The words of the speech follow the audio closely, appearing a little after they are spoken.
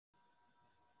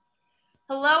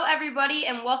Hello, everybody,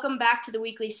 and welcome back to the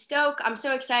Weekly Stoke. I'm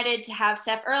so excited to have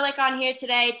Seth Ehrlich on here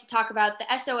today to talk about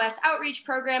the SOS outreach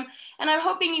program. And I'm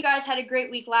hoping you guys had a great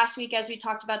week last week as we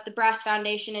talked about the Brass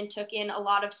Foundation and took in a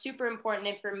lot of super important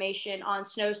information on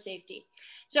snow safety.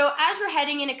 So as we're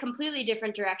heading in a completely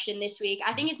different direction this week,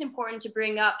 I think it's important to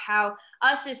bring up how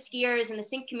us as skiers and the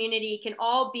SYNC community can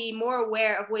all be more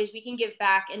aware of ways we can give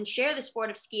back and share the sport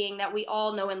of skiing that we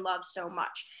all know and love so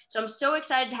much. So I'm so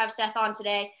excited to have Seth on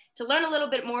today to learn a little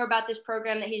bit more about this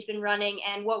program that he's been running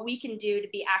and what we can do to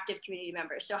be active community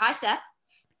members. So hi, Seth.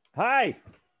 Hi.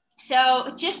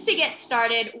 So just to get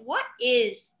started, what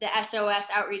is the SOS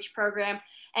outreach program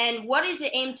and what is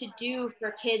it aimed to do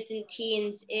for kids and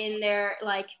teens in their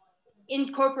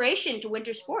incorporation to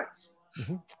winter sports?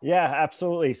 Yeah,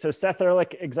 absolutely. So Seth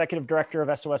Ehrlich, Executive Director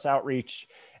of SOS Outreach.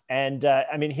 And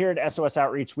here at SOS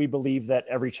Outreach, we believe that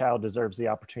every child deserves the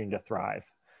opportunity to thrive.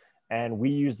 And we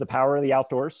use the power of the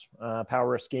outdoors,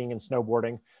 power of skiing and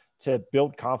snowboarding to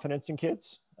build confidence in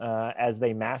kids as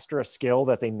they master a skill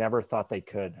that they never thought they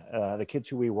could. The kids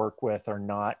who we work with are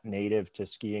not native to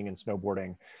skiing and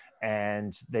snowboarding,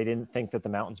 and they didn't think that the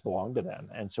mountains belonged to them.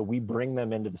 And so we bring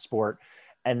them into the sport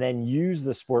and then use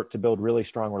the sport to build really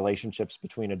strong relationships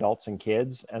between adults and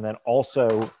kids, and then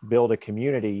also build a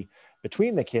community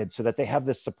between the kids so that they have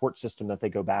this support system that they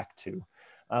go back to.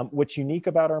 What's unique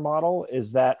about our model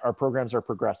is that our programs are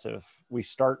progressive. We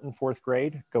start in fourth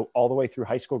grade, go all the way through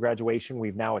high school graduation.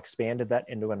 We've now expanded that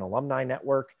into an alumni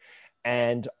network.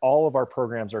 And all of our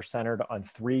programs are centered on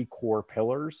three core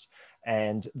pillars.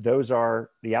 And those are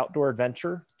the outdoor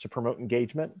adventure to promote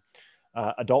engagement,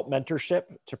 adult mentorship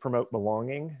to promote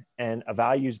belonging, and a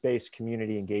values-based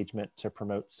community engagement to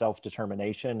promote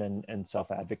self-determination and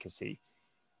self-advocacy.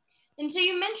 And so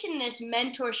you mentioned this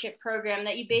mentorship program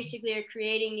that you basically are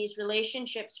creating these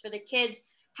relationships for the kids.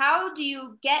 How do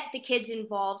you get the kids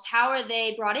involved? How are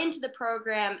they brought into the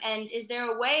program? And is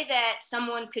there a way that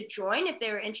someone could join if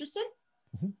they were interested?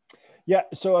 Yeah,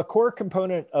 so a core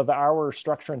component of our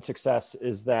structure and success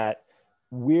is that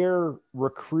we're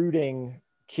recruiting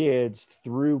kids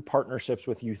through partnerships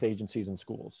with youth agencies and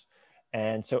schools.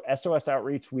 And so SOS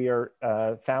Outreach, we are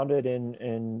founded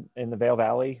in the Vail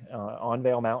Valley on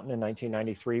Vail Mountain in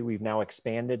 1993. We've now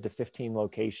expanded to 15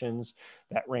 locations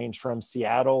that range from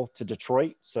Seattle to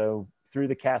Detroit. So through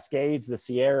the Cascades, the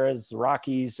Sierras, the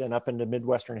Rockies, and up into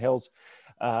Midwestern Hills,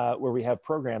 where we have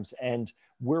programs. And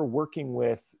we're working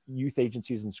with youth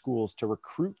agencies and schools to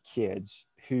recruit kids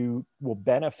who will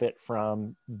benefit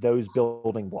from those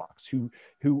building blocks. Who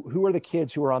are the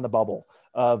kids who are on the bubble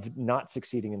of not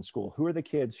succeeding in school? Who are the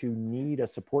kids who need a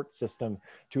support system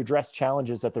to address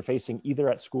challenges that they're facing either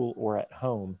at school or at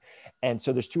home? And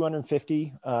so there's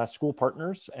 250 school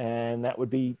partners, and that would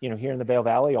be, here in the Vail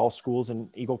Valley, all schools in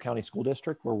Eagle County School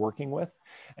District we're working with,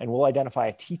 and we'll identify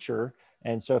a teacher.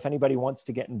 And so if anybody wants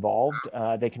to get involved,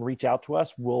 they can reach out to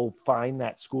us. We'll find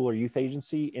that school or youth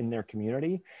agency in their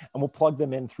community, and we'll plug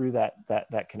them in through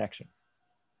that connection.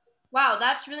 Wow,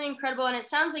 that's really incredible. And it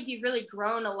sounds like you've really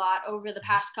grown a lot over the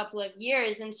past couple of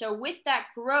years. And so with that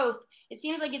growth, it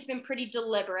seems like it's been pretty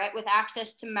deliberate with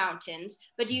access to mountains.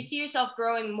 But do you see yourself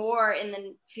growing more in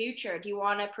the future? Do you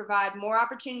want to provide more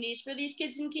opportunities for these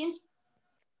kids and teens?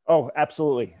 Oh,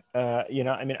 absolutely.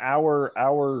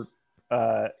 Our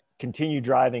continued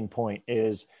driving point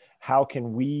is how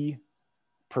can we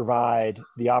provide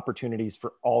the opportunities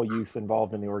for all youth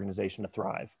involved in the organization to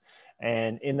thrive?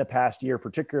 And in the past year,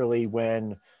 particularly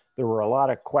when there were a lot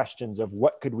of questions of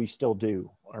what could we still do?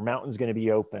 Are mountains going to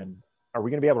be open? Are we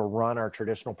going to be able to run our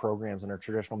traditional programs and our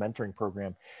traditional mentoring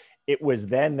program? It was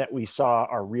then that we saw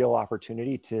our real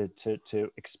opportunity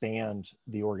to expand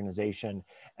the organization.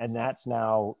 And that's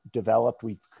now developed.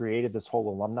 We've created this whole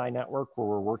alumni network where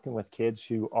we're working with kids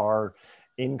who are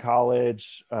in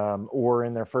college or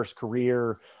in their first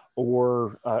career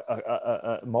or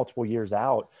multiple years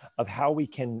out, of how we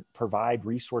can provide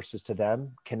resources to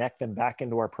them, connect them back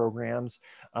into our programs,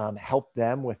 help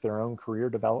them with their own career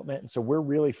development. And so we're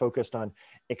really focused on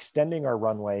extending our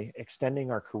runway,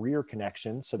 extending our career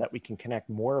connections so that we can connect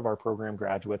more of our program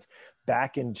graduates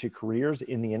back into careers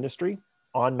in the industry,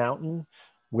 on mountain,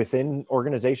 within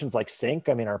organizations like SYNC.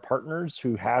 Our partners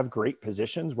who have great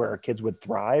positions where our kids would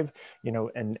thrive,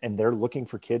 and they're looking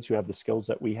for kids who have the skills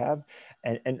that we have,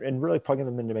 and really plugging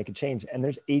them in to make a change. And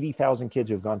there's 80,000 kids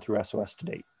who have gone through SOS to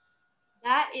date.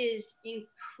 That is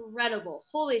incredible.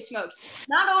 Holy smokes.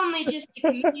 Not only just the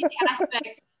community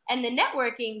aspect and the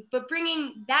networking, but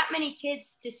bringing that many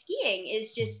kids to skiing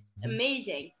is just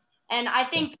amazing. And I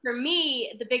think for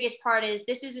me, the biggest part is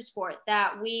this is a sport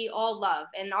that we all love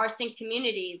and our SYNC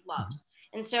community loves.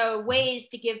 And so ways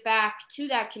to give back to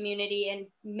that community and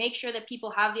make sure that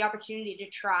people have the opportunity to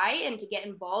try and to get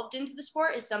involved into the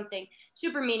sport is something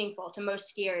super meaningful to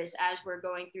most skiers as we're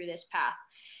going through this path.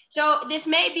 So this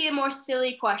may be a more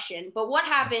silly question, but what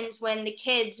happens when the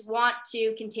kids want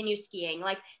to continue skiing?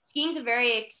 Like, skiing is a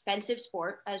very expensive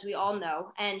sport, as we all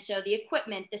know. And so the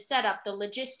equipment, the setup, the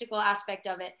logistical aspect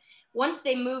of it, once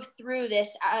they move through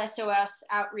this SOS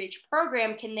outreach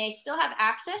program, can they still have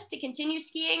access to continue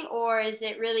skiing, or is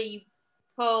it really you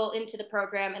pull into the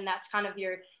program and that's kind of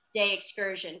your day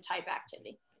excursion type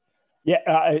activity?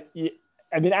 Yeah,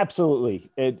 I mean, absolutely.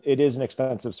 It is an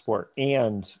expensive sport,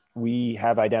 and we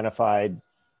have identified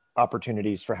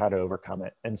opportunities for how to overcome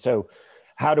it. And so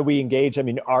how do we engage? I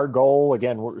mean, our goal,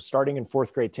 again, we're starting in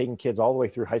fourth grade, taking kids all the way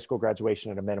through high school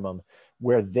graduation at a minimum,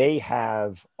 where they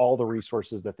have all the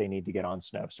resources that they need to get on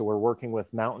snow. So we're working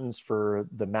with mountains for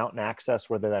the mountain access,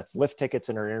 whether that's lift tickets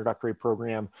in our introductory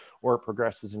program, or it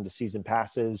progresses into season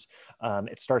passes.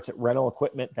 It starts at rental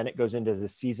equipment, then it goes into the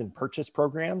season purchase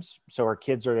programs. So our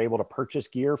kids are able to purchase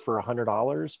gear for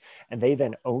 $100, and they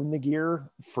then own the gear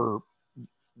for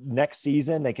next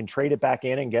season. They can trade it back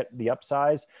in and get the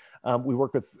upsize. We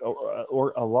work with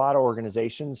a lot of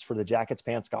organizations for the jackets,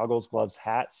 pants, goggles, gloves,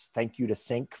 hats. Thank you to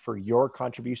Sync for your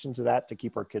contribution to that to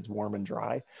keep our kids warm and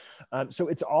dry. So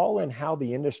it's all in how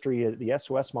the industry, the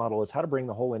SOS model is how to bring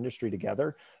the whole industry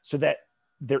together so that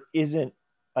there isn't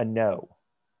a no.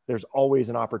 There's always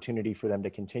an opportunity for them to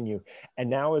continue.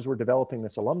 And now as we're developing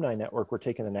this alumni network, we're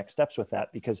taking the next steps with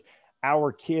that because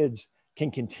our kids can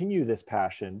continue this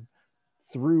passion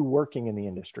through working in the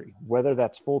industry, whether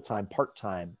that's full-time,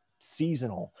 part-time,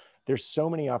 seasonal. There's so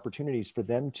many opportunities for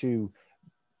them to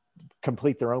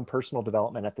complete their own personal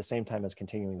development at the same time as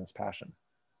continuing this passion.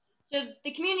 So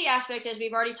the community aspect, as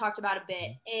we've already talked about a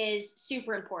bit, is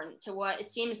super important to what it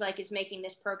seems like is making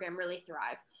this program really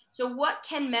thrive. So what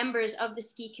can members of the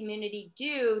ski community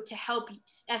do to help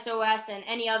SOS and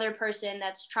any other person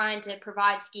that's trying to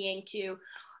provide skiing to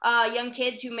young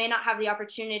kids who may not have the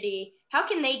opportunity? How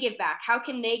can they give back? How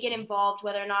can they get involved,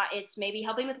 whether or not it's maybe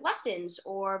helping with lessons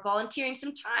or volunteering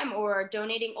some time or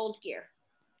donating old gear?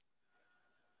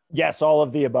 Yes, all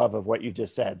of the above of what you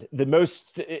just said.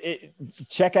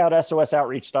 Check out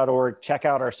sosoutreach.org, check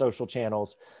out our social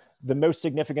channels. The most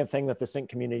significant thing that the Sync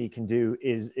community can do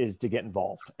is to get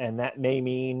involved. And that may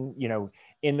mean,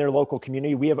 in their local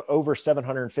community, we have over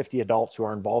 750 adults who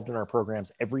are involved in our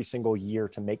programs every single year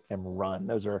to make them run.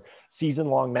 Those are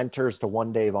season-long mentors to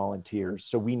one-day volunteers.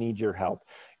 So we need your help.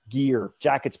 Gear,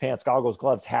 jackets, pants, goggles,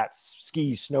 gloves, hats,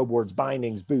 skis, snowboards,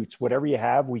 bindings, boots, whatever you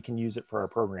have, we can use it for our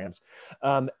programs.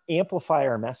 Amplify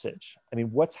our message. I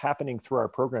mean, what's happening through our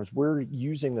programs? We're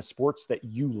using the sports that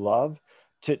you love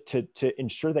to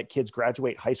ensure that kids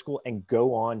graduate high school and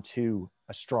go on to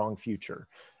a strong future.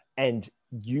 And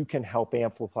you can help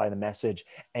amplify the message.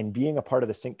 And being a part of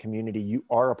the Sync community, you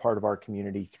are a part of our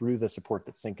community through the support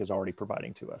that Sync is already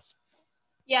providing to us.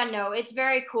 Yeah, no, it's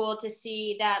very cool to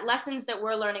see that lessons that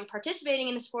we're learning participating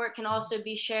in the sport can also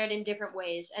be shared in different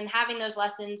ways. And having those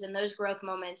lessons and those growth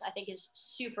moments, I think, is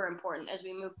super important as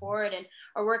we move forward and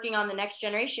are working on the next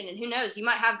generation. And who knows, you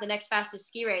might have the next fastest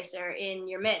ski racer in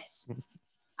your midst.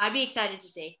 I'd be excited to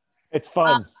see. It's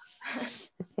fun.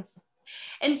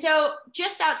 And so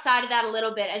just outside of that a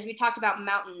little bit, as we talked about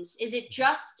mountains, is it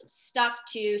just stuck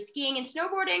to skiing and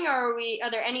snowboarding, or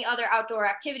are there any other outdoor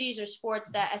activities or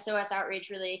sports that SOS Outreach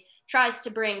really tries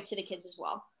to bring to the kids as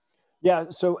well? Yeah,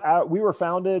 so we were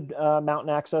founded Mountain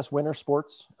Access Winter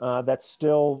Sports. That's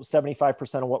still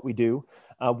 75% of what we do.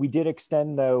 We did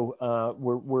extend, though,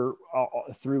 we're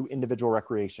through individual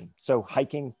recreation. So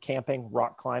hiking, camping,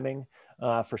 rock climbing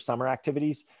for summer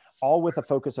activities, all with a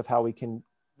focus of how we can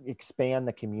expand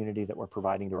the community that we're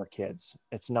providing to our kids.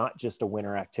 It's not just a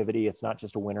winter activity. It's not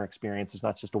just a winter experience. It's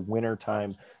not just a winter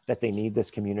time that they need this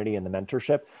community and the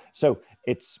mentorship. So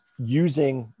it's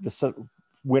using the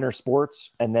winter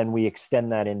sports, and then we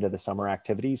extend that into the summer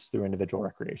activities through individual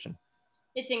recreation.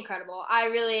 It's incredible. I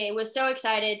really was so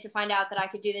excited to find out that I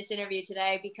could do this interview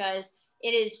today because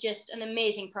it is just an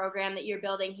amazing program that you're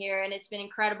building here. And it's been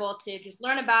incredible to just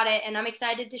learn about it. And I'm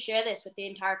excited to share this with the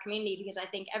entire community because I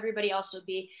think everybody else will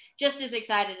be just as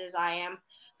excited as I am.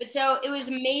 But so it was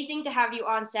amazing to have you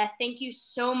on, Seth. Thank you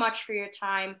so much for your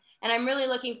time. And I'm really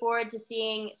looking forward to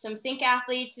seeing some Sync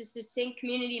athletes, some Sync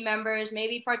community members,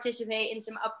 maybe participate in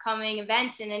some upcoming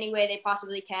events in any way they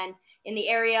possibly can in the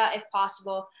area if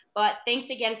possible. But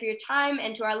thanks again for your time.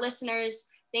 And to our listeners,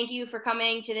 thank you for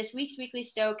coming to this week's Weekly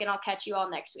Stoke, and I'll catch you all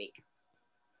next week.